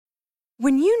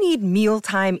When you need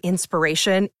mealtime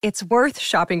inspiration, it's worth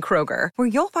shopping Kroger, where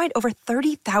you'll find over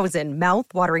 30,000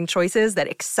 mouth-watering choices that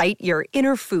excite your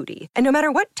inner foodie. And no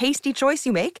matter what tasty choice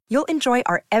you make, you'll enjoy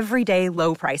our everyday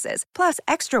low prices, plus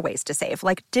extra ways to save,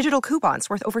 like digital coupons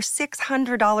worth over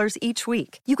 $600 each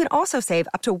week. You can also save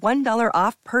up to $1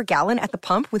 off per gallon at the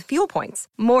pump with fuel points.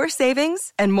 More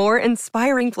savings and more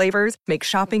inspiring flavors make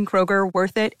shopping Kroger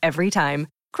worth it every time.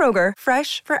 Kroger,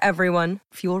 fresh for everyone.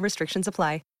 Fuel restrictions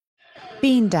apply.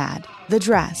 Bean Dad, The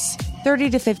Dress, 30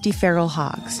 to 50 Feral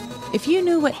Hogs. If you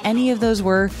knew what any of those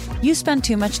were, you spend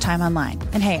too much time online.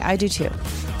 And hey, I do too.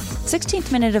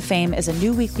 16th Minute of Fame is a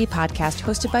new weekly podcast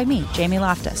hosted by me, Jamie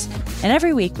Loftus. And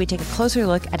every week we take a closer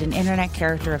look at an internet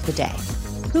character of the day.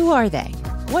 Who are they?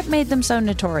 What made them so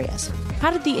notorious?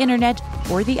 How did the internet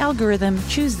or the algorithm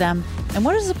choose them? And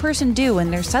what does a person do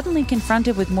when they're suddenly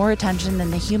confronted with more attention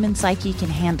than the human psyche can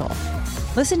handle?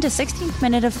 Listen to 16th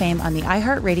Minute of Fame on the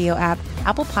iHeartRadio app,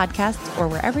 Apple Podcasts, or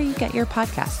wherever you get your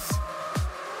podcasts.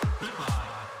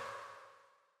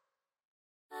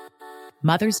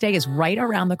 Mother's Day is right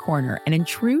around the corner, and in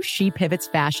true She Pivots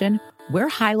fashion, we're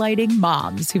highlighting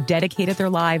moms who've dedicated their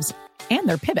lives and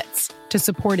their pivots to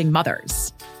supporting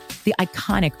mothers. The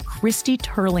iconic Christy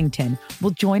Turlington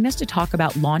will join us to talk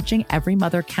about launching Every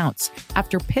Mother Counts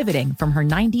after pivoting from her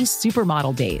 90s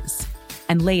supermodel days.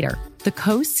 And later, the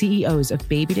co-CEOs of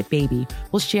Baby to Baby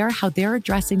will share how they're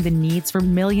addressing the needs for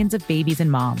millions of babies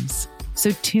and moms.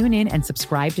 So tune in and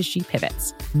subscribe to She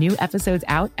Pivots. New episodes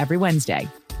out every Wednesday.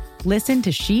 Listen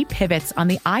to She Pivots on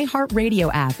the iHeartRadio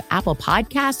app, Apple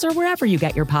Podcasts, or wherever you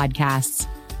get your podcasts.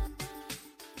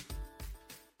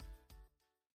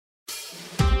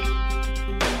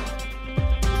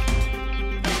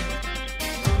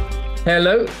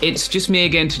 Hello, it's just me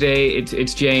again today.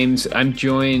 It's James. I'm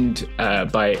joined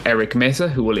by Eric Mesa,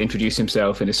 who will introduce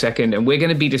himself in a second, and we're going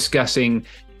to be discussing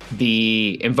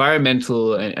the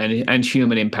environmental and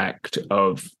human impact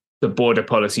of the border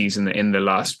policies in the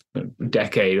last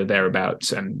decade or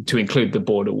thereabouts, and to include the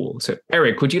border wall. So,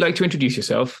 Eric, would you like to introduce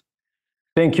yourself?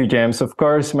 Thank you, James. Of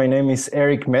course, my name is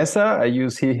Eric Mesa. I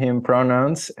use he, him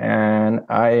pronouns, and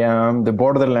I am the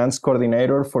Borderlands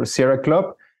coordinator for Sierra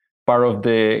Club, part of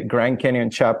the Grand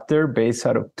Canyon chapter based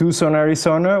out of Tucson,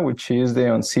 Arizona, which is the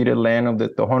unceded land of the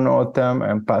Tohono O'odham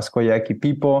and Pascua Yaqui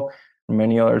people, and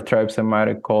many other tribes I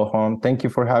might call home. Thank you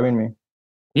for having me.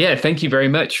 Yeah, thank you very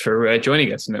much for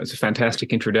joining us. And that was a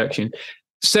fantastic introduction.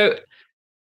 So,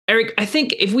 Eric, I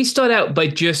think if we start out by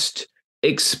just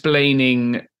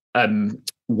explaining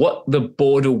what the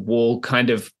border wall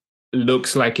kind of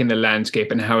looks like in the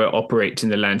landscape and how it operates in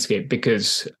the landscape,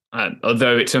 because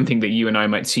although it's something that you and I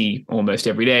might see almost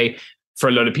every day, for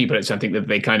a lot of people, it's something that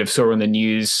they kind of saw on the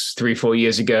news 3-4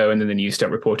 years ago, and then the news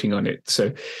start reporting on it.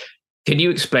 So can you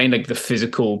explain like the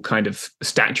physical kind of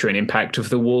stature and impact of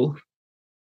the wall?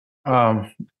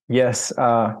 Yes.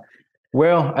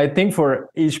 Well, I think for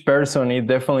each person, it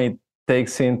definitely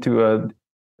takes into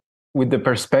with the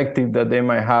perspective that they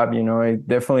might have, it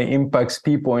definitely impacts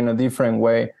people in a different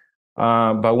way.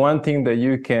 But one thing that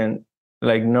you can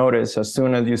notice as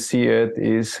soon as you see it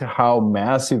is how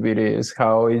massive it is,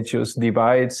 how it just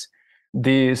divides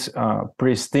these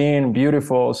pristine,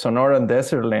 beautiful Sonoran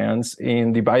desert lands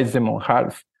divides them on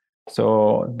half.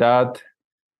 So that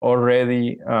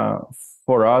already,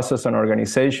 for us as an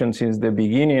organization, since the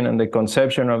beginning and the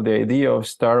conception of the idea of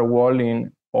start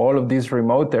walling all of these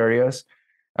remote areas,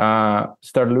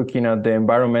 start looking at the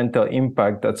environmental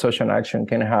impact that such an action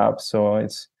can have. So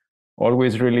it's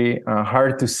always really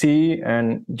hard to see,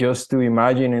 and just to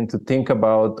imagine and to think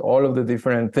about all of the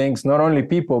different things, not only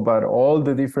people, but all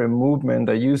the different movement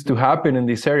that used to happen in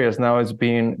these areas now is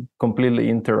being completely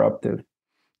interrupted.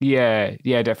 Yeah,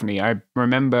 definitely. I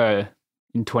remember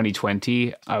in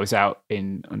 2020, I was out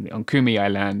on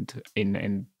Kumeyaay land in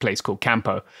a place called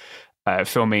Campo,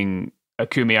 filming a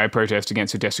Kumeyaay protest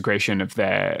against the desecration of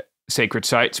their sacred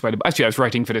sites. Actually, I was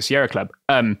writing for the Sierra Club,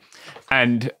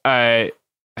 and I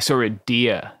saw a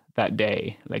deer that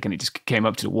day, and it just came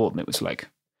up to the wall, and it was like,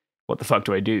 what the fuck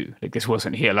do I do? This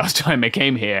wasn't here last time I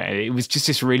came here. And it was just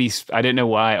this really, I don't know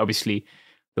why. Obviously,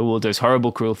 the wall does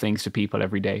horrible, cruel things to people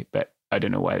every day, but I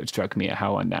don't know why it struck me at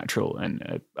how unnatural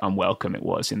and unwelcome it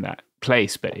was in that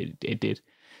place, but it did.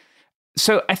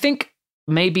 So I think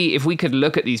maybe if we could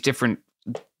look at these different,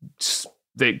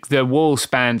 the wall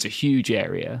spans a huge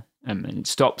area and it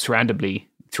stops randomly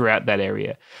throughout that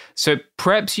area. So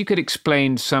perhaps you could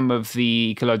explain some of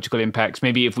the ecological impacts,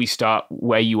 maybe if we start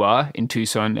where you are in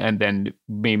Tucson and then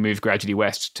we move gradually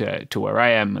west to where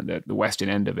I am, the western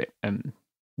end of it.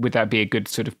 Would that be a good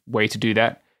sort of way to do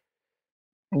that?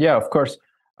 Yeah, of course.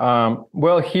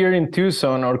 Well, here in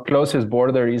Tucson, our closest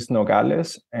border is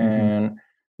Nogales. And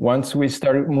once we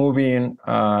start moving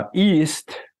west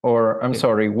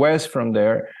from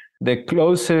there, the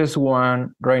closest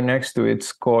one right next to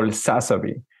it's called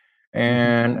Sasabe.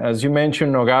 And as you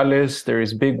mentioned, Nogales, there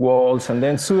is big walls, and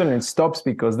then soon it stops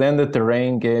because then the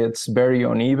terrain gets very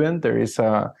uneven. There is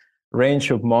a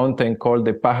range of mountain called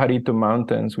the Pajarito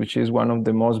Mountains, which is one of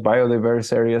the most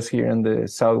biodiverse areas here in the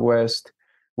Southwest,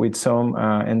 with some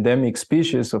endemic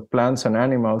species of plants and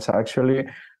animals, actually.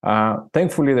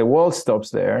 Thankfully, the wall stops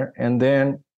there. And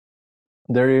then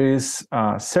there is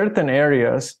certain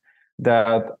areas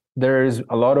that there is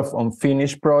a lot of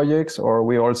unfinished projects, or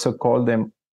we also call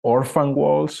them orphan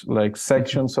walls, like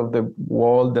sections of the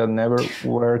wall that never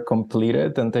were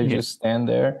completed, and they just stand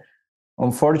there.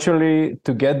 Unfortunately,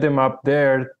 to get them up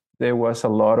there, there was a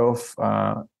lot of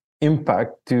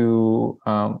impact to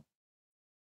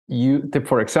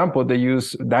for example, they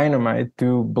use dynamite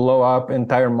to blow up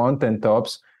entire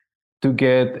mountaintops to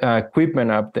get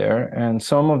equipment up there, and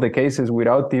some of the cases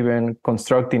without even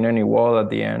constructing any wall at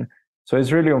the end. So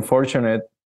it's really unfortunate,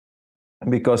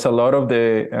 because a lot of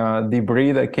the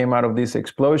debris that came out of these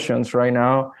explosions right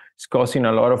now is causing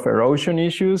a lot of erosion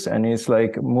issues, and it's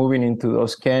like moving into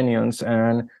those canyons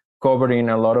and covering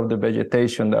a lot of the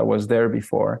vegetation that was there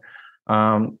before.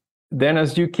 Then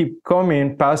as you keep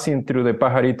passing through the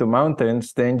Pajarito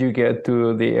Mountains, then you get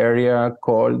to the area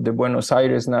called the Buenos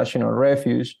Aires National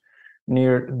Refuge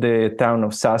near the town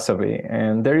of Sasabe.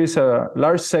 And there is a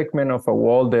large segment of a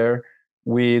wall there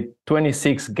with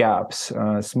 26 gaps,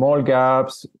 small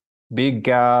gaps, big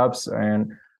gaps,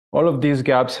 and all of these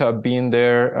gaps have been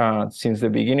there since the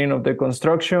beginning of the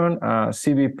construction.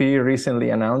 CBP recently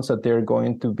announced that they're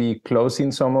going to be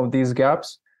closing some of these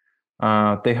gaps.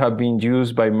 They have been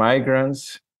used by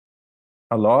migrants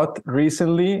a lot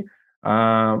recently,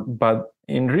 but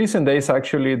in recent days,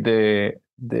 actually, the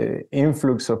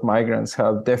influx of migrants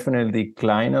have definitely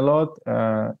declined a lot.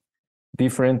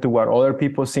 Different to what other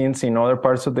people seen in other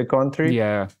parts of the country.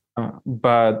 Yeah.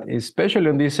 But especially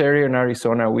in this area in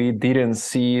Arizona, we didn't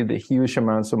see the huge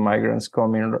amounts of migrants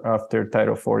coming after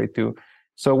Title 42.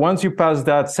 So once you pass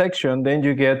that section, then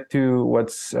you get to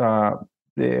once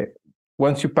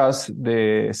you pass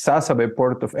the Sasabe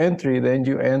port of entry, then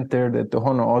you enter the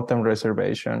Tohono O'odham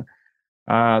Reservation.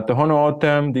 Tohono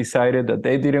O'odham decided that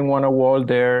they didn't want a wall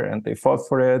there, and they fought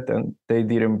for it, and they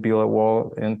didn't build a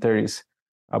wall. And there is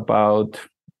about,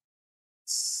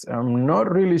 I'm not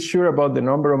really sure about the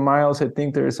number of miles. I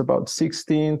think there is about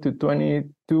 16 to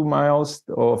 22 miles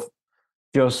of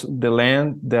just the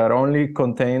land that only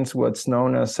contains what's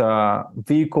known as a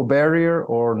vehicle barrier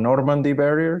or Normandy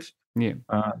barriers. Yeah.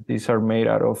 These are made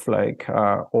out of like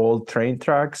old train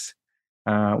tracks,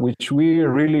 which we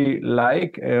really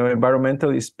like,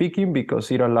 environmentally speaking,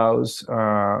 because it allows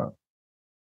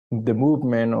the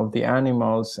movement of the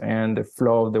animals and the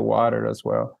flow of the water as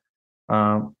well.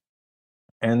 And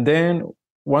then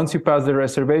once you pass the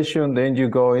reservation, then you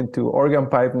go into Organ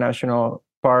Pipe National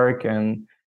Park, and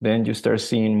then you start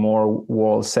seeing more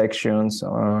wall sections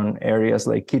on areas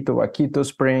like Quito Vaquito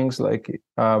Springs, like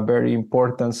a very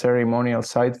important ceremonial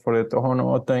site for the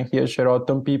Tohono O'odham, Hietcher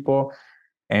O'odham people,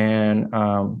 and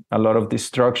a lot of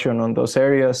destruction on those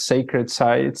areas, sacred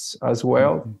sites as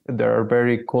well. They are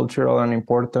very cultural and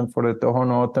important for the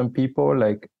Tohono O'odham people,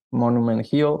 like Monument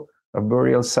Hill, a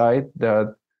burial site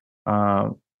that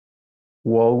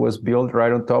wall was built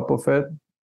right on top of it.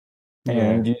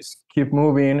 And you just keep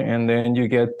moving, and then you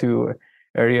get to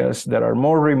areas that are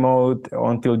more remote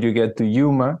until you get to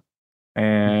Yuma.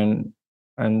 And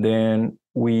then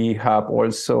we have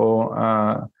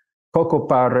also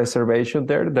Cocopah Reservation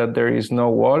there, that there is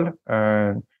no wall.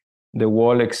 The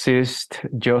wall exists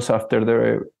just after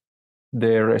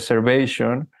the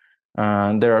reservation.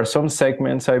 There are some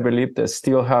segments, I believe, that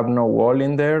still have no wall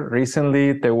in there.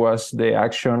 Recently, there was the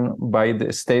action by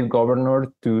the state governor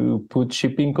to put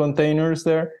shipping containers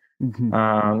there.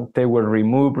 They were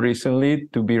removed recently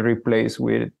to be replaced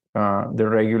with the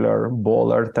regular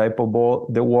bollard type of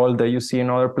the wall that you see in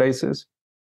other places.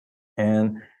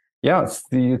 And yeah,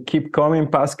 you keep coming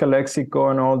past Calexico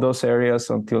and all those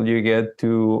areas until you get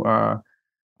to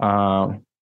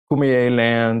Kumeyaay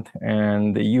Land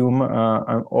and the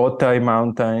Yuma Otay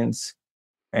Mountains,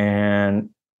 and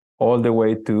all the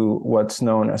way to what's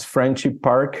known as Friendship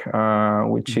Park,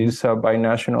 which is a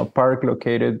binational park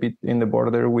located in the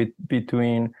border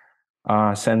between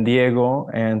San Diego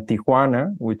and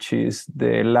Tijuana, which is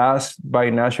the last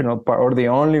binational park, or the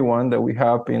only one that we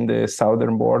have in the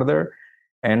southern border.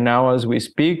 And now, as we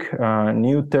speak,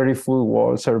 new 30-foot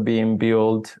walls are being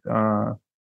built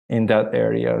in that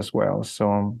area as well.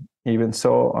 So Even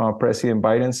so, President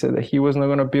Biden said that he was not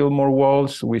going to build more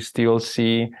walls. We still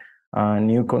see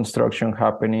new construction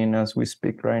happening as we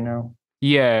speak right now.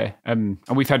 Yeah, and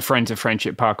we've had friends of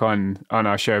Friendship Park on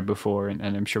our show before, and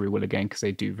I'm sure we will again, because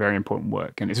they do very important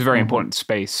work, and it's a very important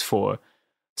space for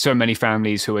so many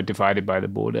families who are divided by the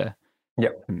border.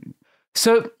 Yep.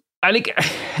 So I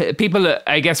think people,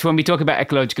 I guess, when we talk about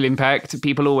ecological impact,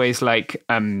 people always like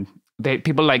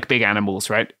people like big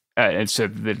animals, right? And so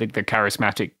the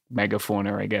charismatic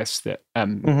megafauna, I guess, that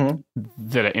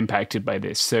that are impacted by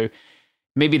this. So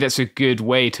maybe that's a good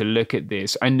way to look at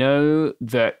this. I know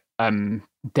that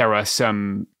there are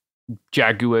some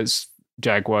jaguars,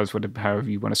 however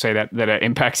you want to say that are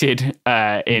impacted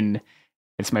in,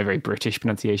 it's my very British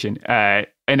pronunciation,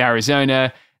 in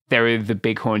Arizona. There are the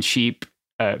bighorn sheep,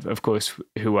 of course,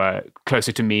 who are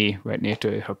closer to me, right near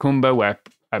to Jacumba, where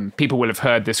people will have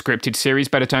heard the scripted series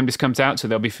by the time this comes out, so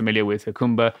they'll be familiar with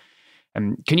Jacumba.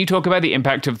 Can you talk about the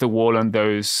impact of the wall on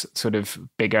those sort of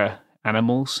bigger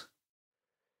animals?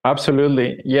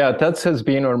 Absolutely. Yeah, that has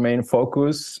been our main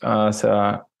focus as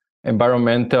an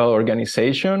environmental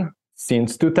organization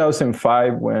since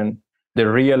 2005, when the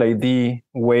Real ID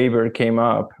waiver came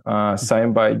up,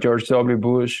 signed by George W.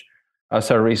 Bush as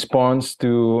a response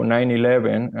to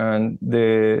 9/11 and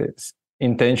the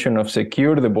intention of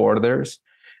secure the borders.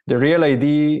 The Real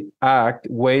ID Act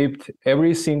waived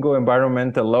every single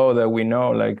environmental law that we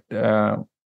know, like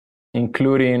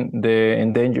including the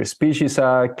Endangered Species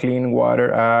Act, Clean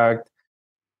Water Act,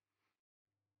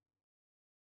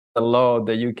 the law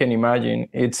that you can imagine.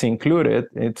 It's included.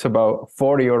 It's about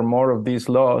 40 or more of these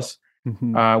laws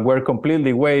were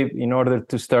completely waived in order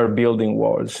to start building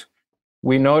walls.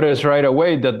 We noticed right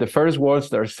away that the first walls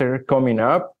that started coming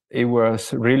up, it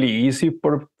was really easy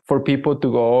for people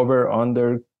to go over,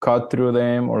 under, cut through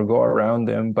them, or go around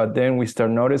them. But then we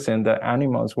start noticing that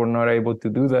animals were not able to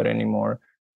do that anymore.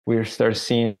 We start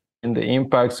seeing the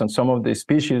impacts on some of the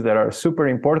species that are super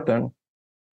important.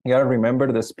 You gotta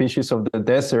remember, the species of the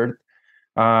desert,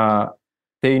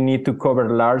 they need to cover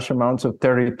large amounts of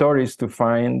territories to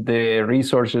find the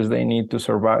resources they need to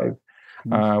survive.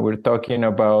 We're talking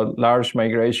about large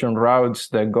migration routes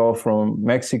that go from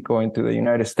Mexico into the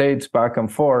United States, back and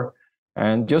forth.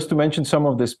 And just to mention some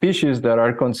of the species that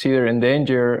are considered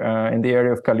endangered in the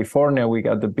area of California, we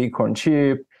got the bighorn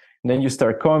sheep. And then you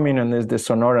start coming, and there's the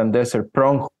Sonoran Desert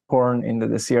pronghorn in the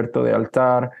Desierto de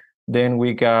Altar. Then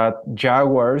we got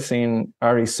jaguars in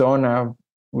Arizona.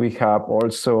 We have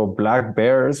also black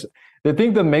bears. The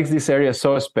thing that makes this area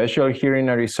so special here in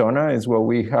Arizona is what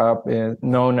we have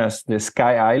known as the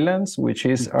Sky Islands, which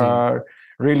is our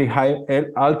really high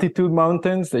altitude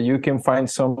mountains that you can find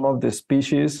some of the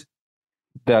species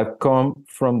that come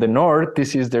from the north.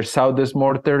 This is their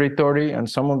southernmost territory, and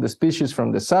some of the species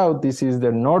from the south, this is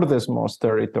their northernmost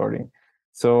territory.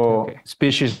 So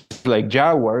species like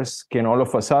jaguars can all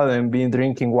of a sudden be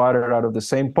drinking water out of the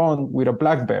same pond with a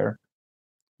black bear.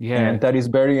 Yeah, and that is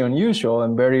very unusual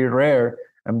and very rare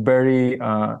and very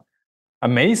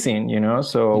amazing, you know.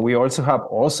 So we also have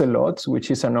ocelots, which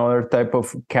is another type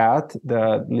of cat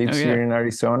that lives here in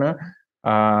Arizona.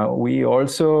 We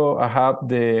also have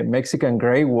the Mexican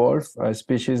gray wolf, a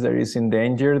species that is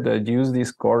endangered, that use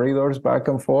these corridors back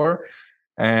and forth.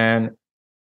 And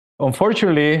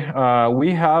unfortunately,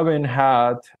 we haven't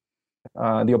had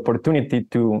the opportunity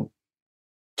to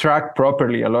track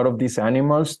properly a lot of these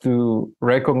animals to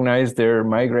recognize their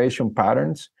migration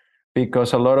patterns,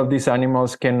 because a lot of these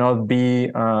animals cannot be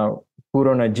put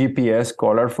on a GPS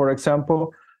collar, for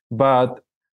example. But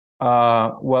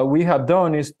what we have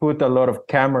done is put a lot of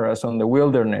cameras on the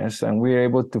wilderness, and we're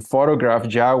able to photograph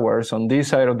jaguars on this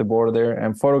side of the border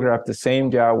and photograph the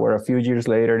same jaguar a few years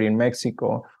later in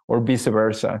Mexico, or vice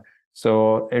versa.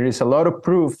 So there is a lot of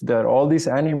proof that all these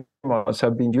animals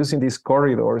have been using these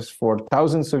corridors for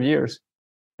thousands of years.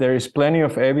 There is plenty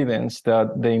of evidence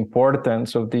that the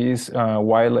importance of these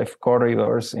wildlife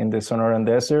corridors in the Sonoran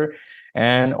Desert.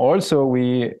 And also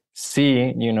we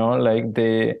see, you know, like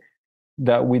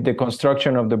that with the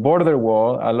construction of the border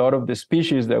wall, a lot of the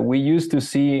species that we used to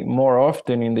see more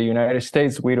often in the United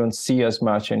States, we don't see as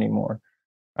much anymore.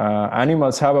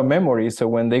 Animals have a memory, so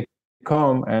when they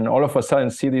come and all of a sudden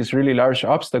see this really large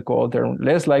obstacle, they're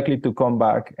less likely to come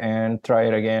back and try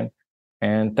it again.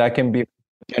 And that can be a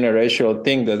generational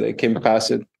thing that they can pass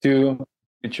it to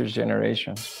future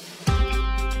generations.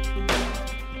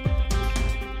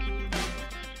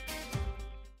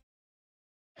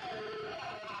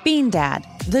 Bean Dad,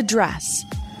 The Dress,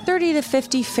 30 to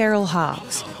 50 feral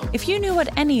hogs. If you knew what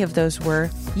any of those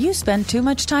were, you spend too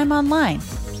much time online.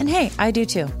 And hey, I do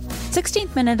too.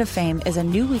 16th Minute of Fame is a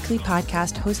new weekly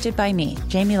podcast hosted by me,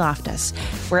 Jamie Loftus,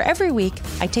 where every week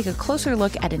I take a closer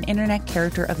look at an internet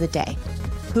character of the day.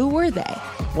 Who were they?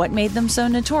 What made them so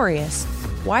notorious?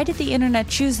 Why did the internet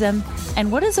choose them?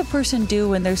 And what does a person do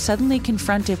when they're suddenly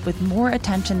confronted with more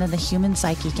attention than the human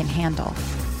psyche can handle?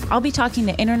 I'll be talking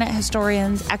to internet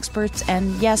historians, experts,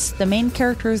 and yes, the main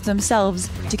characters themselves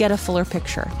to get a fuller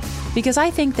picture. Because I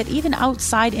think that even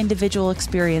outside individual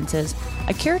experiences,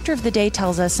 a character of the day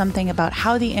tells us something about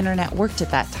how the internet worked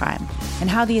at that time and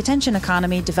how the attention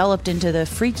economy developed into the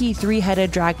freaky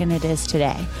three-headed dragon it is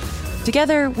today.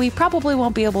 Together, we probably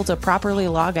won't be able to properly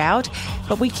log out,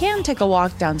 but we can take a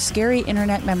walk down scary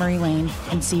internet memory lane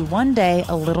and see one day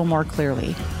a little more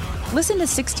clearly. Listen to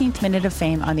 16th Minute of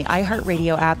Fame on the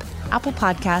iHeartRadio app, Apple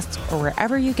Podcasts, or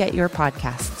wherever you get your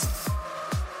podcasts.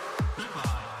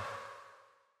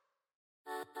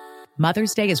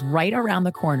 Mother's Day is right around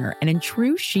the corner, and in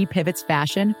true She Pivots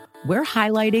fashion, we're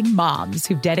highlighting moms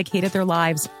who've dedicated their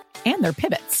lives and their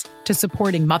pivots to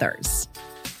supporting mothers.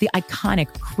 The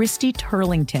iconic Christy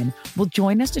Turlington will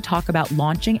join us to talk about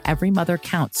launching Every Mother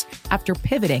Counts after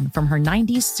pivoting from her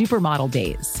 90s supermodel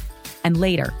days. And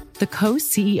later, the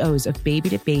co-CEOs of Baby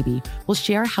to Baby will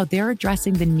share how they're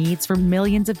addressing the needs for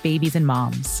millions of babies and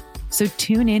moms. So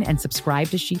tune in and subscribe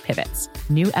to She Pivots.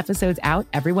 New episodes out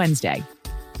every Wednesday.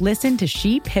 Listen to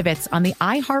She Pivots on the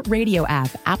iHeartRadio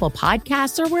app, Apple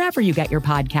Podcasts, or wherever you get your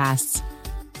podcasts.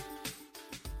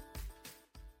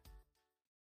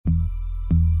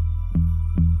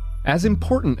 As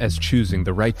important as choosing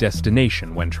the right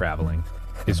destination when traveling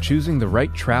is choosing the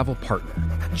right travel partner.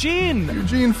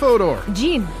 Eugene Fodor.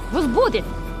 Gene, was будет.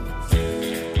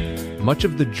 Much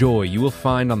of the joy you will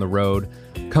find on the road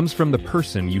comes from the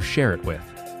person you share it with.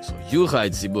 So you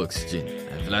write the books, Gene,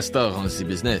 and Vlastar runs the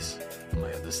business.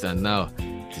 I understand now.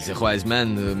 It is a wise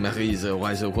man who marries a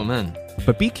wiser woman.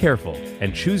 But be careful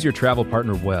and choose your travel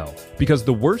partner well, because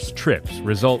the worst trips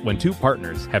result when two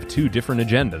partners have two different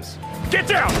agendas. Get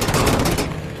down!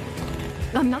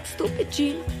 I'm not stupid,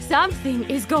 Gene. Something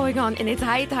is going on, and it's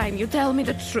high time you tell me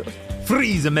the truth.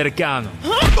 Freeze, Americano.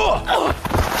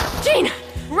 Gene,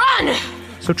 run!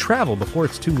 So travel before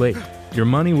it's too late. Your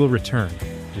money will return,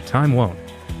 your time won't,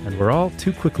 and we're all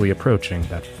too quickly approaching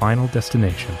that final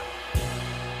destination.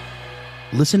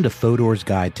 Listen to Fodor's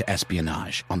Guide to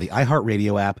Espionage on the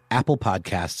iHeartRadio app, Apple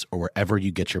Podcasts, or wherever you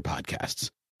get your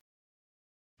podcasts.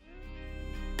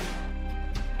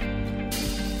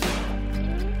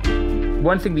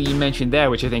 One thing that you mentioned there,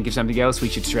 which I think is something else we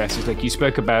should stress, is like you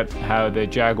spoke about how the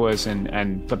jaguars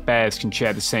and the bears can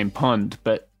share the same pond,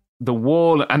 but the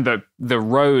wall and the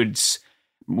roads,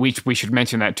 we should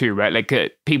mention that too, right? Like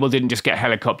people didn't just get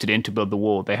helicoptered in to build the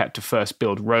wall. They had to first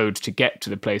build roads to get to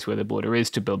the place where the border is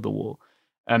to build the wall.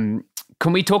 Can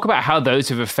we talk about how those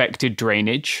have affected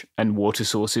drainage and water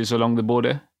sources along the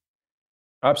border?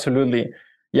 Absolutely.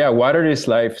 Yeah, water is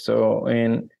life. So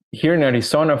here in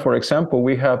Arizona, for example,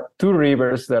 we have two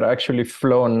rivers that actually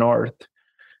flow north,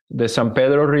 the San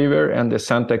Pedro River and the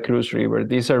Santa Cruz River.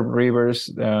 These are rivers,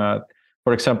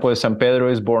 for example, the San Pedro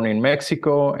is born in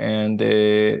Mexico, and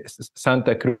the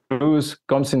Santa Cruz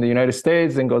comes in the United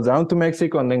States, then goes down to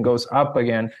Mexico, and then goes up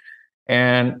again.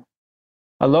 And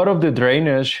a lot of the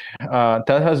drainage, that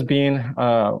has been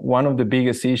one of the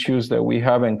biggest issues that we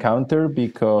have encountered,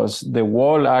 because the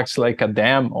wall acts like a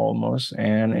dam almost,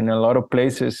 and in a lot of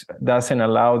places doesn't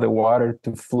allow the water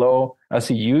to flow as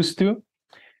it used to.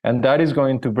 And that is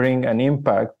going to bring an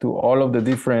impact to all of the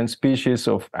different species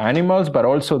of animals, but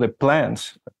also the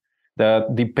plants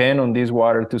that depend on this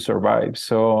water to survive.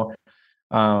 So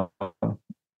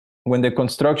when the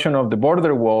construction of the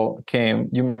border wall came,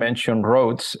 you mentioned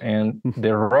roads, and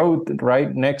the road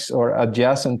right next or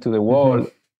adjacent to the wall,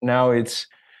 now it's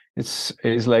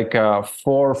like a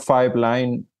 4 or 5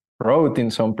 line road in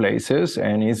some places,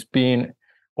 and it's been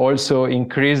also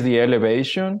increased the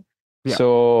elevation. Yeah.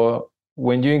 So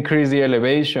when you increase the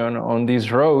elevation on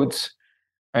these roads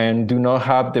and do not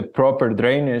have the proper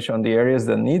drainage on the areas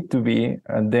that need to be,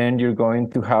 and then you're going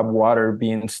to have water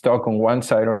being stuck on one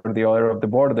side or the other of the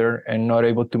border and not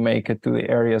able to make it to the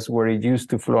areas where it used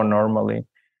to flow normally.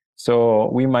 So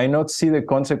we might not see the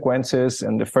consequences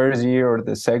in the first year or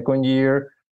the second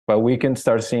year, but we can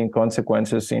start seeing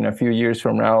consequences in a few years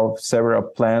from now. Several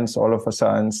plants all of a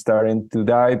sudden starting to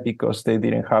die because they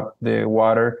didn't have the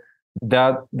water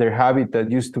that their habitat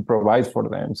used to provide for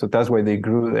them. So that's why they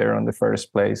grew there in the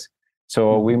first place.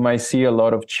 So we might see a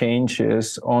lot of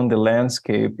changes on the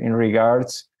landscape in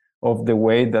regards of the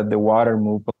way that the water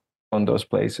moves on those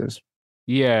places.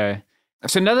 Yeah.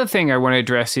 So another thing I want to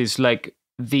address is like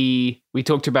we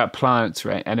talked about plants,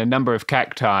 right? And a number of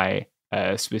cacti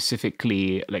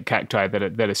specifically like cacti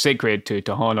that are sacred to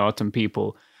Tohono O'odham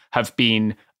people, have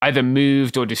been either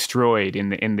moved or destroyed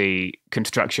in the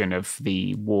construction of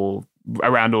the wall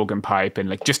around Organ Pipe, and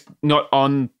like just not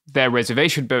on their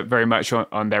reservation, but very much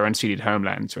on their unceded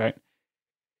homelands, right?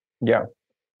 Yeah.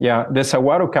 The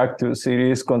saguaro cactus, it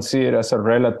is considered as a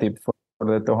relative for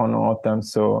the Tohono O'odham.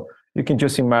 So you can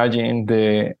just imagine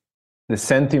the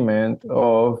sentiment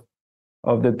of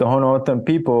the Tohono O'odham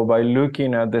people by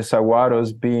looking at the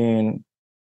saguaros being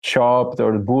chopped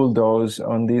or bulldozed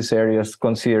on these areas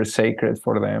considered sacred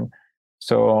for them.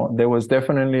 So there was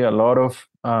definitely a lot of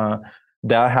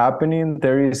that happening.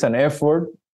 There is an effort,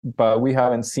 but we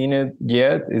haven't seen it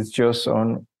yet. It's just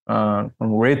on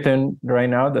written right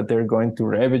now that they're going to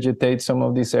revegetate some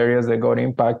of these areas that got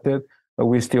impacted, but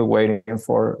we're still waiting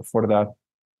for that.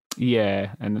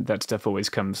 Yeah, and that stuff always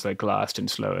comes like last and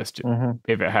slowest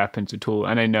if it happens at all.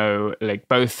 And I know like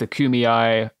both the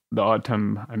Kumeyaay, the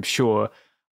O'odham, I'm sure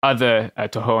other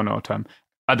Tohono O'odham,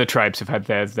 other tribes have had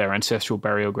their ancestral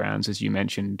burial grounds, as you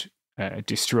mentioned,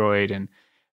 destroyed. And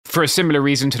for a similar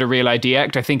reason to the Real ID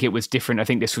Act, I think it was different. I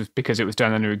think this was because it was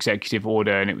done under executive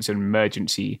order and it was an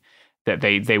emergency that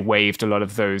they waived a lot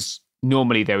of those.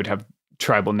 Normally they would have,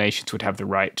 tribal nations would have the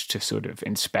right to sort of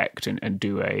inspect and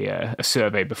do a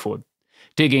survey before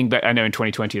digging. But I know in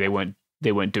 2020 they weren't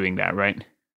doing that, right?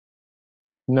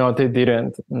 No, they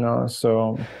didn't. No.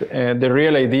 So the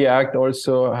Real ID Act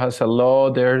also has a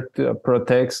law there to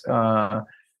protect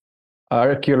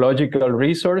archaeological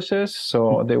resources.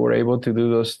 So they were able to do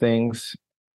those things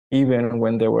even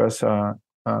when there was,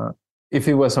 if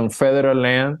it was on federal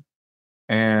land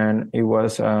and it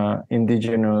was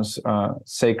indigenous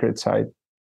sacred site.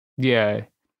 Yeah.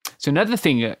 So another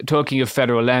thing, talking of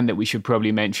federal land, that we should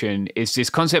probably mention is this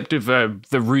concept of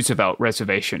the Roosevelt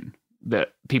Reservation that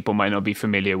people might not be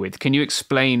familiar with. Can you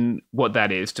explain what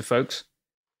that is to folks?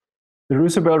 The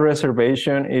Roosevelt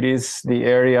Reservation, it is the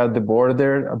area at the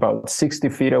border about 60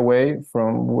 feet away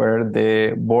from where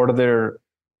the border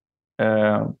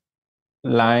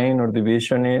line or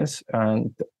division is.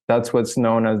 And that's what's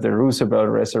known as the Roosevelt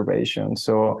Reservation.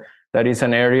 So that is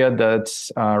an area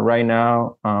that's right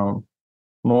now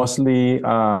mostly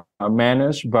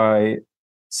managed by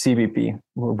CBP,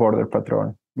 Border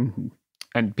Patrol. Mm-hmm.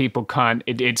 And people can't,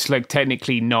 it's like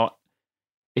technically not,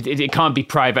 it can't be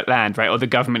private land, right? Or the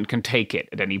government can take it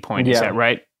at any point. Yeah, is that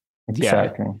right?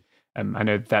 Exactly. Yeah. I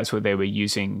know that's what they were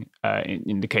using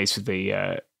in the case of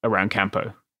the around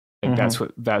Campo. Like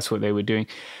that's what they were doing.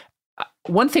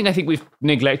 One thing I think we've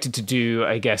neglected to do,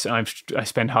 I guess, and I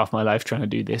spend half my life trying to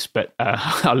do this, but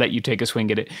I'll let you take a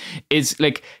swing at it, is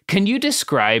like, can you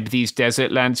describe these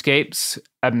desert landscapes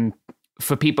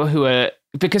for people who are,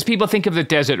 because people think of the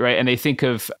desert, right? And they think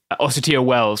of Osatia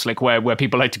Wells, like where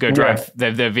people like to go drive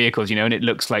their vehicles, you know, and it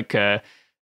looks like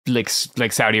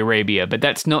Saudi Arabia, but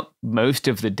that's not most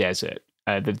of the desert.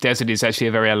 The desert is actually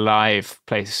a very alive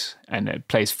place, and a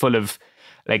place full of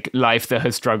like life that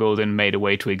has struggled and made a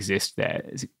way to exist there.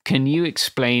 Can you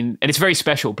explain? And it's a very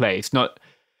special place, not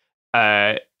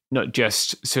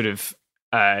just sort of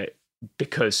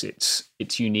because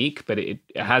it's unique, but it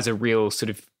has a real sort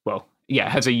of, it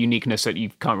has a uniqueness that you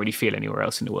can't really feel anywhere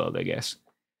else in the world, I guess.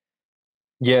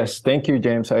 Yes, thank you,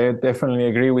 James. I definitely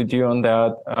agree with you on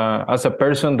that. As a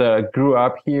person that grew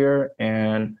up here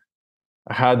and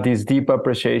had this deep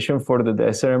appreciation for the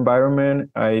desert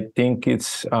environment, I think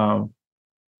it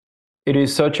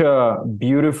is such a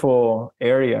beautiful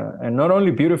area, and not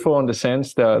only beautiful in the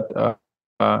sense that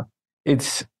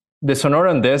it's the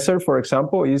Sonoran Desert, for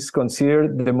example, is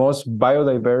considered the most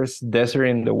biodiverse desert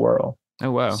in the world. Oh,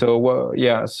 wow. So,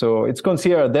 so it's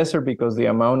considered a desert because the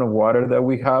amount of water that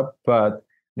we have, but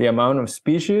the amount of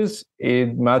species,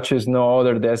 it matches no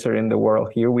other desert in the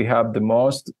world. Here we have the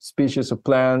most species of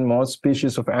plant, most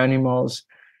species of animals,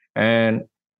 and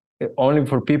only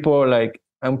for people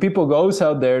and people goes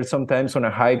out there sometimes on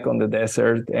a hike on the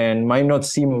desert and might not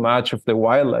see much of the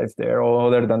wildlife there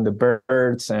other than the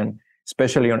birds, and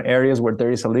especially on areas where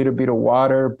there is a little bit of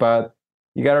water. But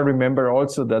you got to remember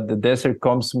also that the desert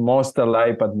comes most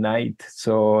alive at night.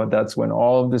 So that's when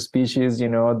all the species,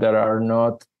 that are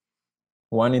not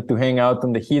wanting to hang out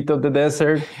in the heat of the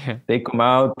desert, they come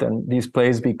out, and this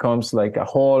place becomes like a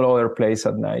whole other place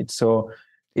at night. So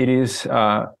it is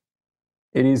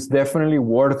definitely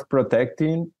worth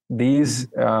protecting these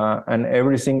and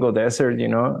every single desert,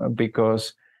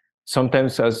 because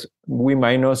sometimes as we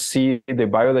might not see the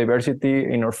biodiversity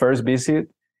in our first visit,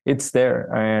 it's there.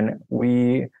 And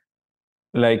we,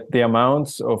 like, the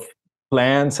amounts of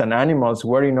plants and animals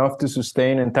were enough to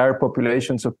sustain entire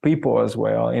populations of people as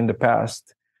well in the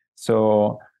past.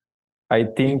 So I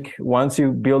think once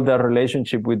you build that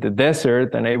relationship with the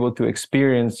desert and able to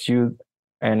experience, you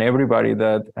and everybody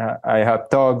that I have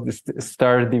talked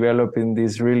start developing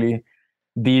this really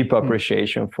deep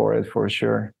appreciation for it, for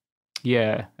sure.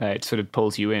 Yeah, it sort of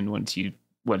pulls you in once you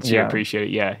appreciate it.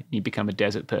 Yeah, you become a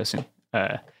desert person.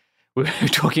 We were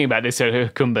talking about this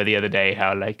at Kumba the other day,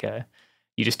 how like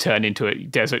you just turn into a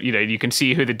desert. You know, you can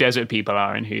see who the desert people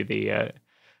are and who the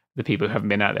people who haven't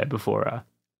been out there before are.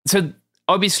 So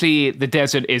obviously, the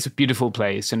desert is a beautiful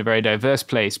place and a very diverse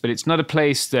place, but it's not a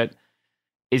place that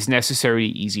is necessarily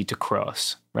easy to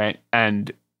cross, right?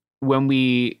 And when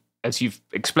we, as you've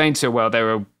explained so well,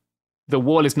 the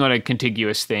wall is not a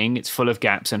contiguous thing. It's full of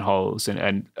gaps and holes,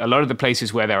 and a lot of the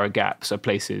places where there are gaps are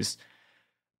places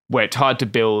where it's hard to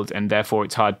build and therefore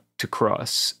it's hard to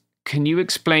cross. Can you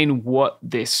explain what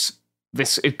this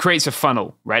it creates a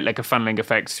funnel, right? Like a funneling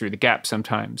effect through the gap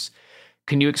sometimes.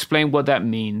 Can you explain what that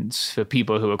means for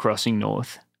people who are crossing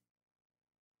north?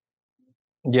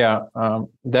 Yeah,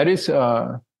 there is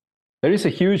a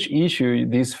huge issue,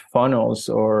 these funnels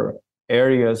or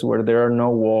areas where there are no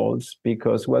walls,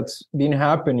 because what's been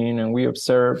happening and we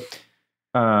observe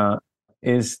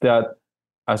is that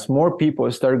as more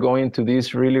people start going to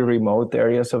these really remote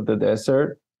areas of the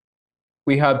desert,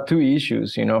 we have two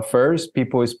issues. You know, first,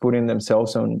 people is putting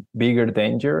themselves on bigger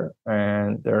danger,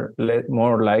 and they're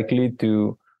more likely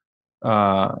to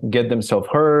get themselves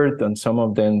hurt, and some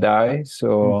of them die.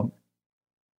 So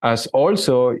as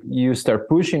also you start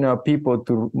pushing out people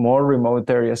to more remote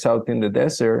areas out in the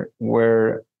desert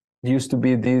where used to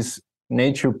be these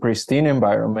nature pristine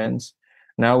environments,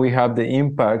 now we have the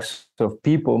impacts of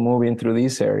people moving through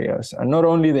these areas. And not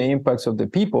only the impacts of the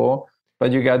people,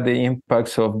 but you got the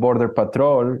impacts of border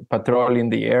patrolling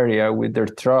the area with their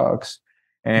trucks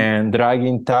and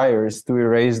dragging tires to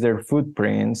erase their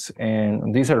footprints.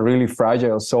 And these are really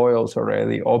fragile soils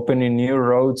already, opening new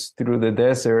roads through the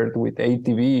desert with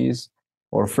ATVs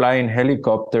or flying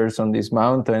helicopters on these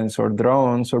mountains or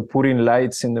drones or putting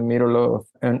lights in the middle of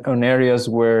on areas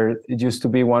where it used to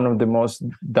be one of the most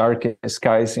darkest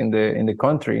skies in the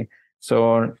country.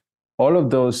 So all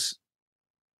of those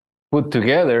put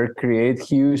together create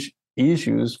huge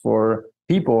issues for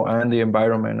people and the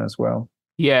environment as well.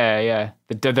 Yeah.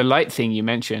 The light thing you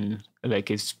mentioned,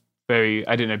 like, is very,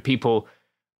 I don't know, people,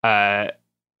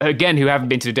 again, who haven't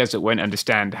been to the desert won't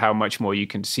understand how much more you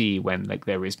can see when, like,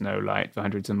 there is no light for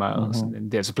hundreds of miles. Mm-hmm.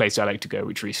 And there's a place I like to go,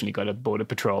 which recently got a border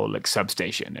patrol, like,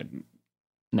 substation, and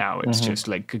now it's just,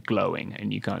 like, glowing,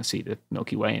 and you can't see the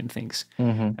Milky Way and things.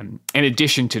 In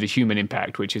addition to the human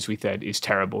impact, which, as we said, is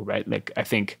terrible, right? Like, I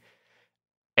think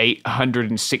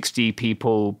 860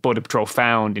 people Border Patrol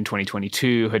found in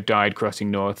 2022 had died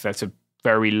crossing north. That's a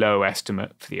very low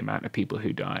estimate for the amount of people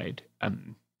who died.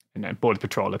 And Border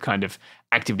Patrol are kind of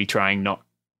actively trying not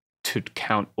to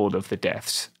count all of the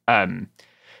deaths,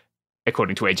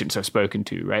 according to agents I've spoken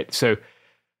to, right? So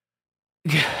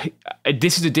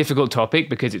this is a difficult topic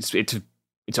because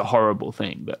it's a horrible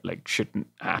thing that, like, shouldn't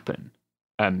happen.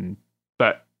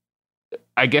 But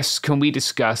I guess, can we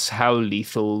discuss how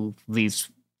lethal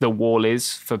the wall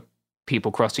is for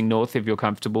people crossing north, if you're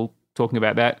comfortable talking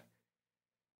about that?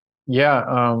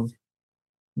 Yeah.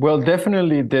 Well,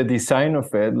 definitely the design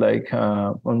of it, like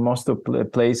on most of the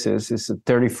places, is a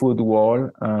 30-foot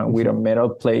wall with a metal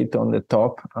plate on the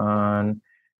top. And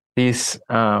this,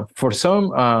 for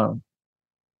some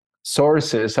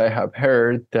sources, I have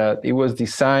heard that it was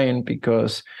designed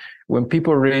because when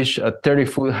people reach a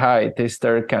 30-foot height, they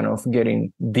start kind of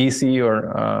getting dizzy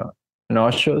or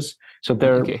nauseous. So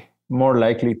they're more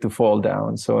likely to fall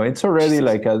down. So it's already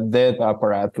like a death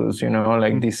apparatus,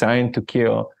 like designed to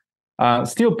kill.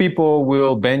 Still, people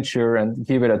will venture and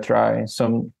give it a try.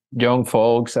 Some young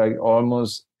folks,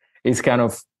 it's kind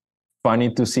of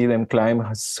funny to see them climb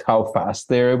how fast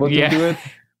they're able to do it.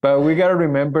 But we got to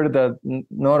remember that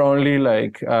not only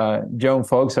like young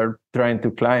folks are trying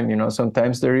to climb,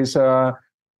 sometimes there is a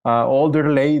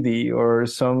older lady or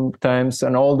sometimes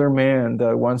an older man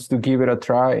that wants to give it a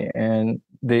try. And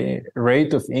the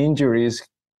rate of injuries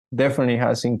definitely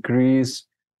has increased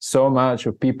so much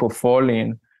of people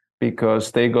falling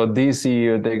because they got dizzy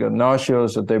or they got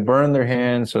nauseous or they burned their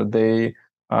hands or they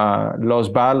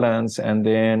lost balance and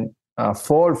then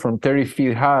fall from 30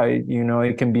 feet high,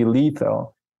 it can be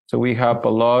lethal. So we have a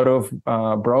lot of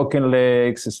broken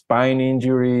legs, spine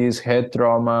injuries, head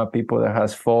trauma, people that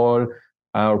has fall,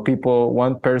 or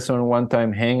one person one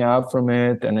time hang up from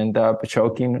it and end up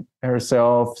choking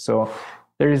herself. So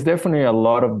there is definitely a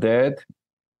lot of death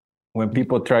when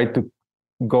people try to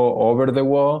go over the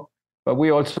wall. But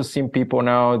we also seen people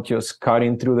now just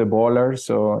cutting through the bollard,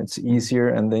 so it's easier,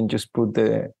 and then just put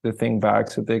the thing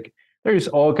back so there is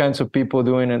all kinds of people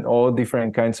doing it all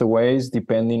different kinds of ways,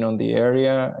 depending on the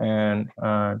area.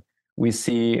 And we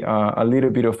see a little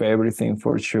bit of everything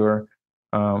for sure.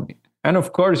 And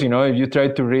of course, if you try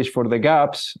to reach for the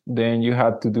gaps, then you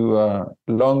have to do a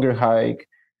longer hike.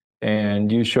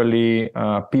 And usually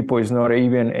people is not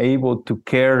even able to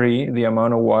carry the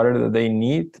amount of water that they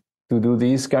need to do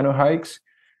these kind of hikes.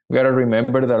 We got to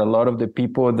remember that a lot of the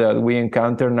people that we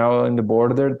encounter now in the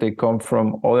border, they come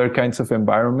from other kinds of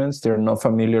environments. They're not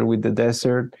familiar with the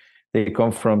desert. They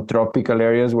come from tropical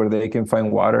areas where they can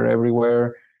find water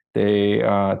everywhere.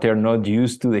 They're not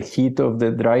used to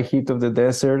the dry heat of the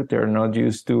desert. They're not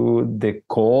used to the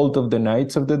cold of the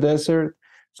nights of the desert.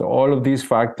 So all of these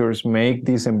factors make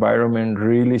this environment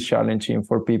really challenging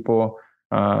for people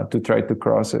to try to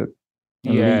cross it.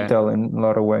 Lethal in a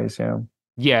lot of ways, yeah.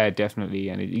 Yeah, definitely.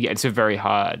 And it's a very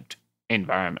hard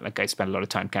environment. Like, I spent a lot of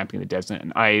time camping in the desert,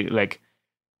 and I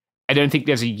don't think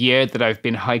there's a year that I've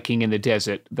been hiking in the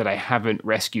desert that I haven't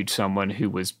rescued someone who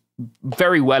was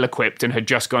very well equipped and had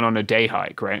just gone on a day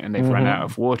hike, right? And they've run out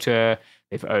of water,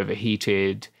 they've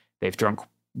overheated, they've drunk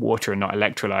water and not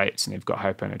electrolytes, and they've got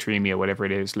hyponatremia, whatever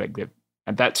it is.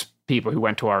 And that's people who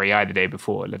went to REI the day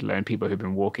before, let alone people who've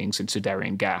been walking since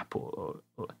Darien Gap, or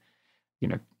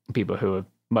people who are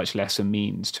much lesser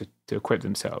means to equip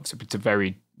themselves. It's a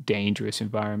very dangerous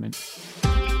environment.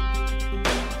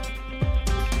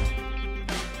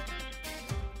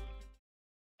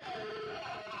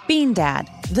 Bean Dad,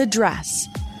 The Dress,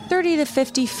 30 to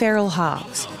 50 feral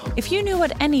hogs. If you knew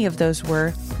what any of those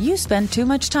were, you spend too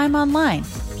much time online.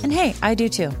 And hey, I do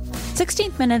too.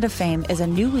 16th Minute of Fame is a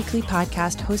new weekly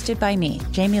podcast hosted by me,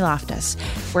 Jamie Loftus,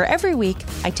 where every week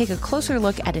I take a closer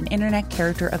look at an internet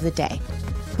character of the day.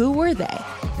 Who were they?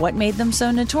 What made them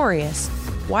so notorious?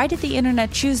 Why did the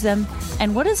internet choose them?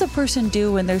 And what does a person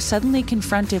do when they're suddenly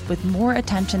confronted with more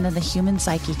attention than the human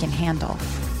psyche can handle?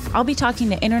 I'll be talking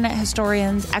to internet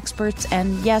historians, experts,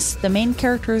 and yes, the main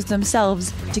characters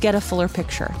themselves to get a fuller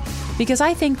picture. Because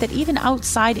I think that even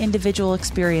outside individual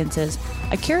experiences,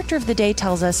 a character of the day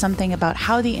tells us something about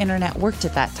how the internet worked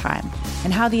at that time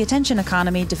and how the attention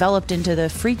economy developed into the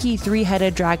freaky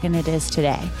three-headed dragon it is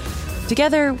today.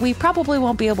 Together, we probably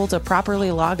won't be able to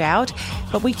properly log out,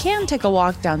 but we can take a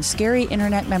walk down scary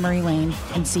internet memory lane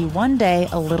and see one day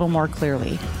a little more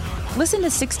clearly. Listen to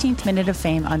 16th Minute of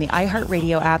Fame on the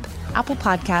iHeartRadio app, Apple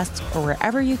Podcasts, or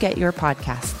wherever you get your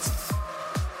podcasts.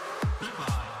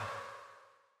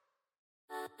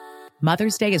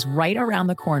 Mother's Day is right around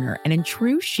the corner, and in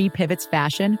true She Pivots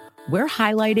fashion, we're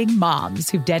highlighting moms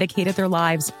who've dedicated their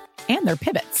lives and their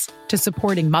pivots to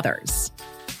supporting mothers.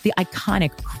 The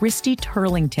iconic Christy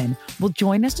Turlington will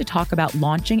join us to talk about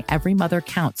launching Every Mother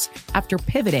Counts after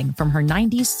pivoting from her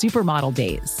 90s supermodel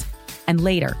days. And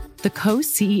later, the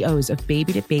co-CEOs of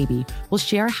Baby to Baby will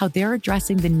share how they're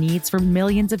addressing the needs for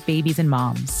millions of babies and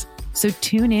moms. So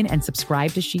tune in and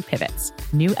subscribe to She Pivots.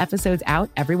 New episodes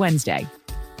out every Wednesday.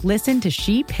 Listen to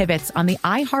She Pivots on the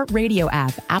iHeartRadio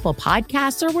app, Apple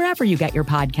Podcasts, or wherever you get your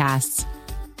podcasts.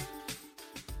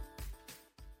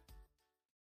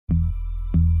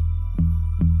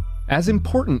 As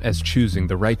important as choosing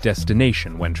the right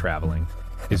destination when traveling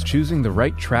is choosing the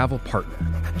right travel partner.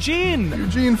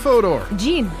 Eugene Fodor.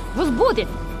 Gene, возбудит.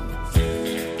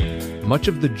 Much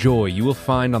of the joy you will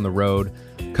find on the road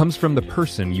comes from the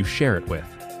person you share it with.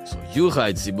 So you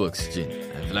write the books, Gene,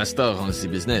 and Vlastar runs the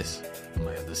business.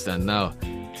 I understand now.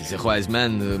 The wise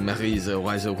man marries a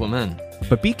wiser woman.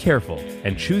 But be careful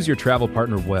and choose your travel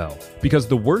partner well, because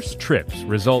the worst trips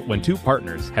result when two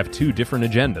partners have two different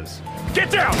agendas. Get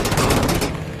down!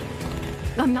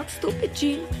 I'm not stupid,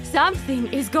 Gene.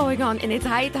 Something is going on, and it's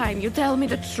high time you tell me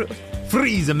the truth.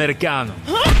 Freeze, Americano.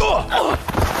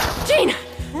 Gene,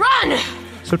 run!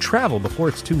 So travel before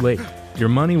it's too late. Your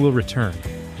money will return,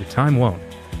 your time won't,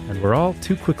 and we're all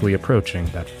too quickly approaching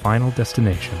that final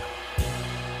destination.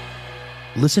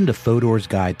 Listen to Fodor's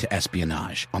Guide to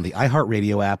Espionage on the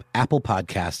iHeartRadio app, Apple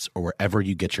Podcasts, or wherever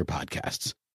you get your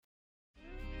podcasts.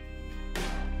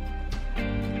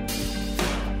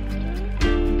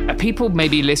 People may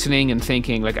be listening and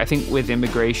thinking, I think with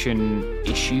immigration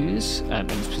issues,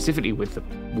 and specifically with the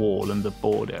wall and the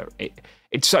border,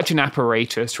 it's such an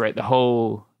apparatus, right? The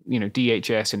whole,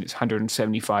 DHS and its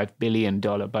 $175 billion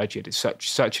budget is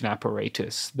such an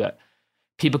apparatus that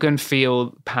people can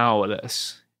feel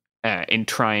powerless in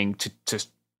trying to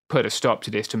put a stop to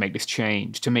this, to make this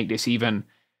change, to make this even,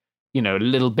 a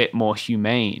little bit more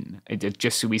humane.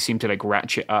 We seem to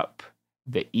ratchet up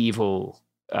the evil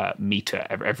meter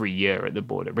every year at the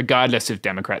border, regardless of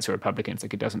Democrats or Republicans.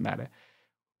 It doesn't matter.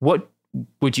 What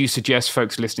would you suggest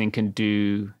folks listening can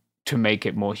do to make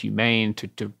it more humane,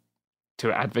 to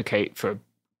to advocate for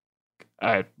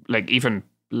like even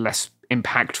less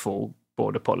impactful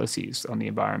border policies on the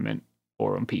environment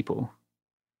or on people?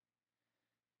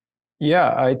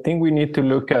 Yeah, I think we need to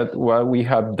look at what we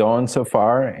have done so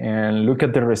far and look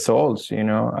at the results.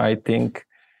 I think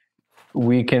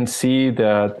we can see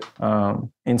that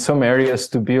in some areas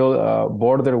to build a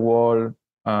border wall,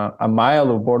 a mile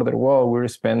of border wall, we're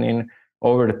spending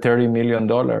over $30 million.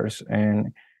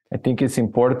 And I think it's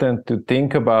important to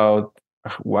think about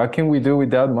what can we do with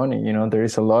that money. There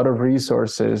is a lot of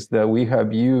resources that we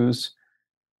have used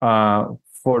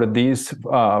for this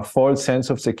false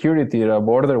sense of security that a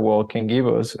border wall can give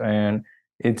us. And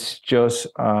it's just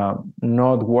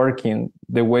not working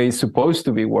the way it's supposed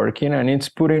to be working. And it's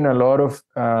putting a lot of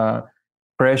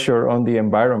pressure on the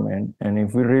environment. And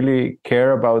if we really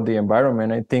care about the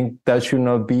environment, I think that should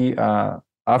not be an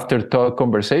afterthought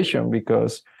conversation,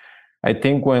 because I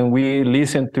think when we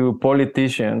listen to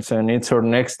politicians and it's our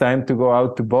next time to go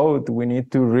out to vote, we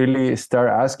need to really start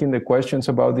asking the questions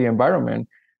about the environment.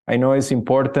 I know it's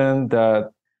important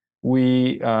that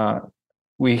we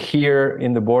hear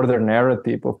in the border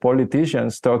narrative of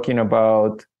politicians talking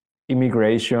about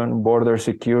immigration, border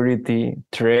security,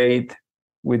 trade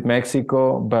with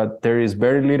Mexico, but there is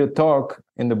very little talk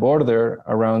in the border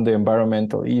around the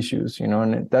environmental issues,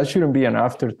 and that shouldn't be an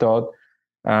afterthought.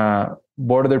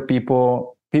 Border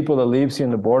people that lives in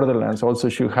the borderlands also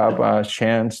should have a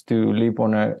chance to live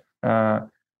on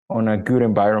a good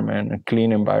environment, a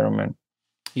clean environment.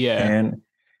 Yeah. And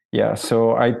yeah,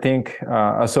 so I think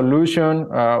a solution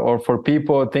or for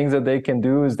people, things that they can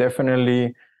do is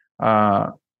definitely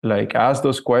like ask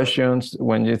those questions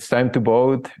when it's time to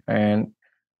vote and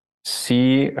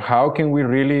see how can we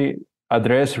really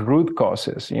address root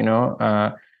causes.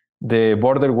 The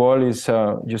border wall is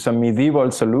just a medieval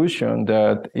solution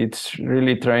that it's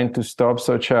really trying to stop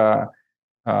such a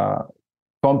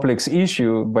complex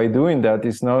issue. By doing that,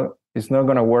 it's not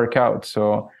going to work out.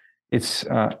 So it's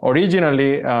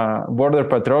originally Border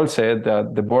Patrol said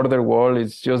that the border wall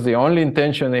is just the only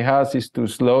intention it has is to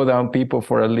slow down people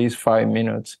for at least 5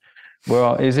 minutes.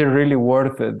 Well, is it really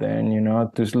worth it then,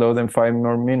 to slow them 5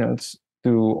 more minutes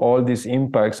to all these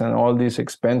impacts and all these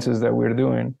expenses that we're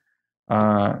doing?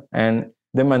 And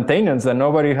the maintenance that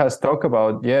nobody has talked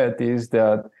about yet is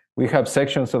that we have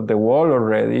sections of the wall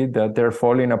already that they're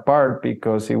falling apart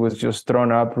because it was just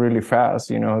thrown up really fast.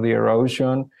 The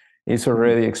erosion is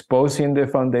already exposing the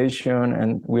foundation,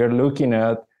 and we are looking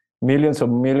at millions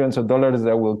of dollars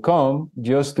that will come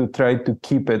just to try to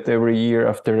keep it every year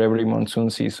after every monsoon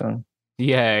season.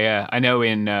 Yeah. I know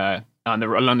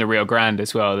along the Rio Grande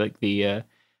as well, like the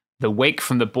wake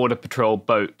from the Border Patrol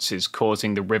boats is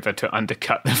causing the river to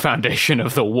undercut the foundation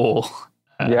of the wall.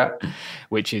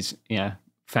 Which is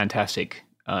fantastic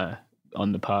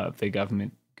on the part of the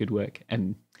government. Good work.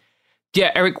 And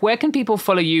yeah, Eric, where can people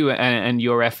follow you and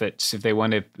your efforts if they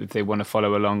want to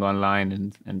follow along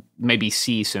online and maybe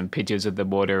see some pictures of the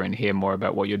border and hear more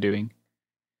about what you're doing?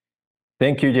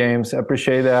 Thank you, James. I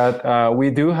appreciate that. We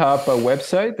do have a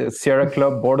website, it's Sierra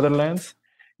Club Borderlands.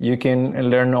 You can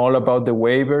learn all about the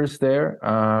waivers there.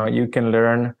 You can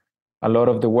learn a lot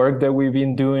of the work that we've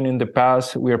been doing in the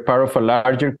past. We are part of a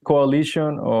larger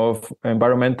coalition of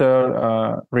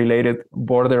environmental related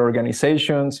border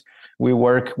organizations. We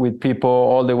work with people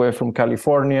all the way from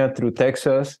California through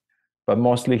Texas, but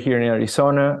mostly here in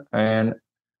Arizona. And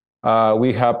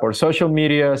we have our social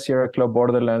media, Sierra Club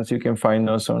Borderlands. You can find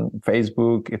us on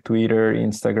Facebook, Twitter,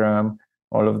 Instagram,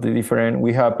 all of the different.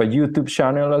 We have a YouTube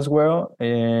channel as well,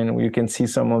 and you can see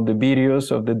some of the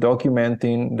videos of the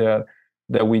documenting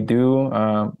that we do.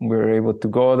 We're able to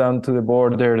go down to the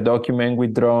border, document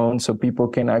with drones, so people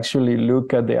can actually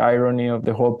look at the irony of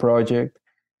the whole project.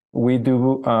 We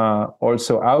do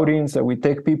also outings that we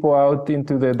take people out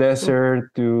into the desert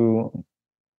to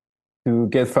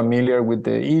get familiar with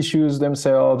the issues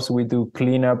themselves. We do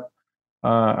cleanup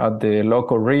at the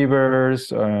local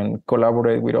rivers and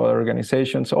collaborate with other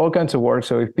organizations, all kinds of work.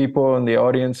 So if people in the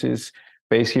audience is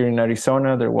based here in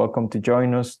Arizona, they're welcome to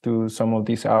join us to some of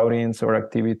these outings or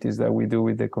activities that we do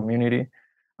with the community.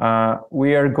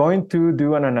 We are going to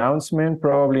do an announcement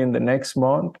probably in the next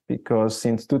month, because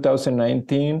since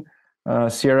 2019,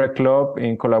 Sierra Club,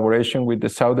 in collaboration with the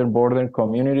Southern Border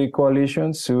Community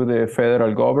Coalition, sued the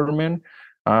federal government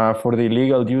for the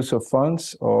illegal use of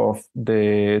funds of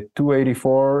the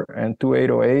 284 and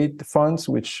 2808 funds,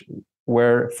 which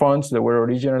were funds that were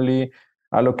originally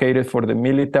allocated for the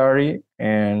military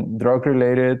and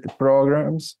drug-related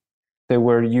programs that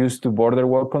were used to border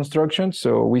wall construction.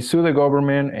 So we sued the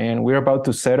government, and we're about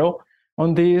to settle.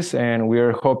 on this, and we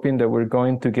are hoping that we're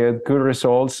going to get good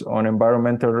results on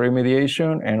environmental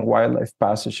remediation and wildlife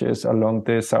passages along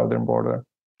the southern border.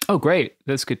 Oh, great.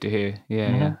 That's good to hear.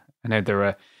 Yeah. I know there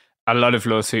are a lot of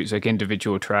lawsuits, like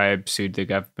individual tribes sued the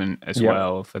government as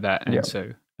well for that. And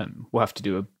so we'll have to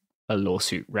do a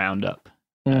lawsuit roundup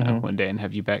one day and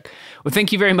have you back. Well,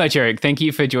 thank you very much, Eric. Thank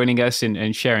you for joining us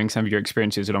and sharing some of your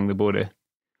experiences along the border.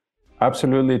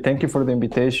 Absolutely. Thank you for the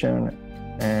invitation.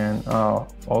 And I'll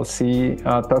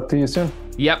talk to you soon.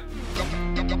 Yep.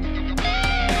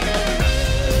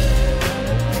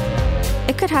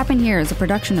 It Could Happen Here is a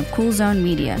production of Cool Zone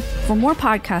Media. For more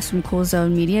podcasts from Cool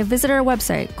Zone Media, visit our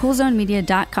website,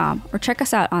 coolzonemedia.com, or check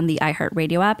us out on the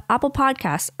iHeartRadio app, Apple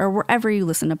Podcasts, or wherever you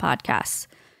listen to podcasts.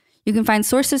 You can find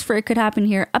sources for It Could Happen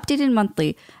Here updated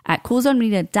monthly at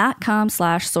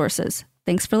coolzonemedia.com/sources.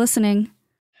 Thanks for listening.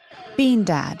 Bean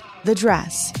Dad, The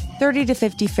Dress, 30 to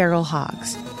 50 Feral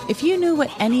Hogs. If you knew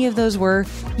what any of those were,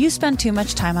 you spend too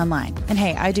much time online. And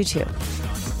hey, I do too.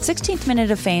 16th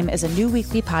Minute of Fame is a new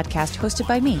weekly podcast hosted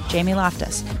by me, Jamie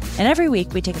Loftus. And every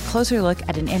week we take a closer look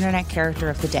at an internet character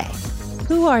of the day.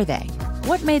 Who are they?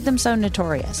 What made them so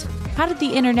notorious? How did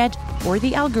the internet or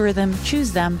the algorithm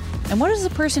choose them? And what does a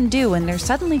person do when they're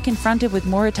suddenly confronted with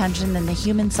more attention than the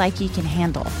human psyche can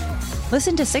handle?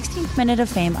 Listen to 16th Minute of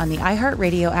Fame on the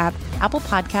iHeartRadio app, Apple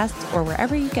Podcasts, or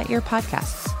wherever you get your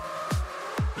podcasts.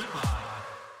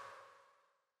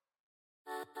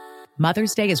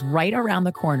 Mother's Day is right around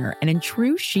the corner, and in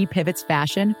true She Pivots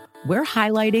fashion, we're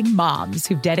highlighting moms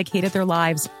who've dedicated their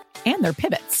lives and their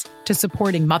pivots to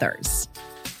supporting mothers.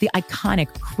 The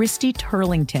iconic Christy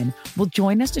Turlington will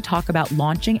join us to talk about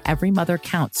launching Every Mother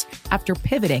Counts after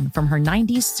pivoting from her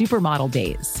 90s supermodel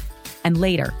days. And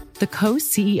later, the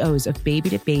co-CEOs of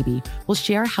Baby to Baby will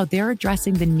share how they're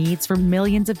addressing the needs for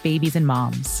millions of babies and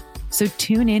moms. So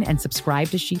tune in and subscribe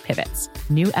to She Pivots.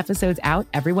 New episodes out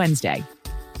every Wednesday.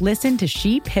 Listen to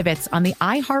She Pivots on the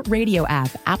iHeartRadio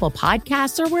app, Apple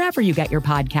Podcasts, or wherever you get your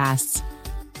podcasts.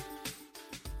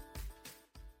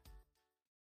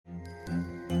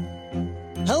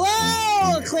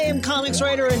 Hello, acclaimed comics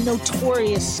writer and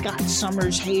notorious Scott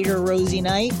Summers hater, Rosie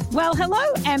Knight. Well, hello,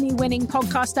 Emmy-winning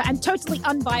podcaster and totally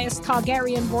unbiased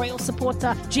Targaryen royal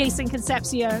supporter, Jason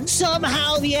Concepcion.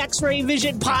 Somehow the X-Ray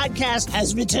Vision podcast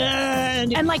has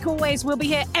returned. And like always, we'll be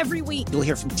here every week. You'll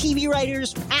hear from TV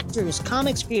writers, actors,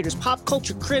 comics creators, pop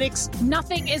culture critics.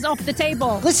 Nothing is off the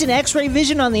table. Listen to X-Ray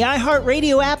Vision on the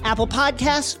iHeartRadio app, Apple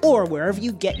Podcasts, or wherever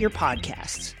you get your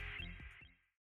podcasts.